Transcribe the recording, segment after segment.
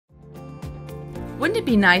Wouldn't it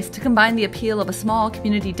be nice to combine the appeal of a small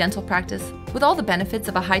community dental practice with all the benefits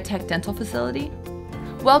of a high-tech dental facility?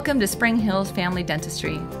 Welcome to Spring Hills Family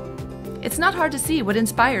Dentistry. It's not hard to see what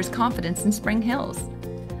inspires confidence in Spring Hills.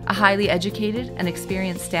 A highly educated and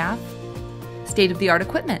experienced staff, state-of-the-art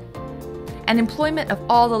equipment, and employment of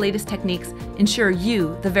all the latest techniques ensure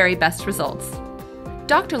you the very best results.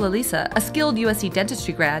 Dr. Lalisa, a skilled USC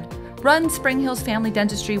dentistry grad, runs Spring Hills Family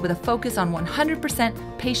Dentistry with a focus on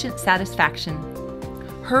 100% patient satisfaction.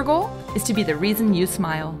 Her goal is to be the reason you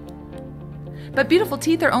smile. But beautiful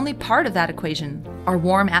teeth are only part of that equation. Our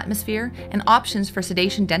warm atmosphere and options for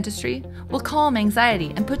sedation dentistry will calm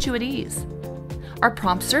anxiety and put you at ease. Our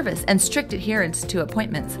prompt service and strict adherence to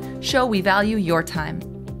appointments show we value your time.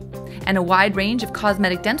 And a wide range of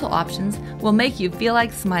cosmetic dental options will make you feel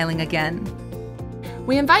like smiling again.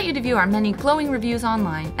 We invite you to view our many glowing reviews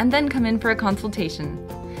online and then come in for a consultation.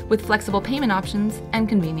 With flexible payment options and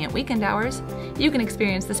convenient weekend hours, you can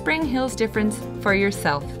experience the Spring Hills difference for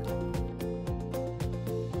yourself.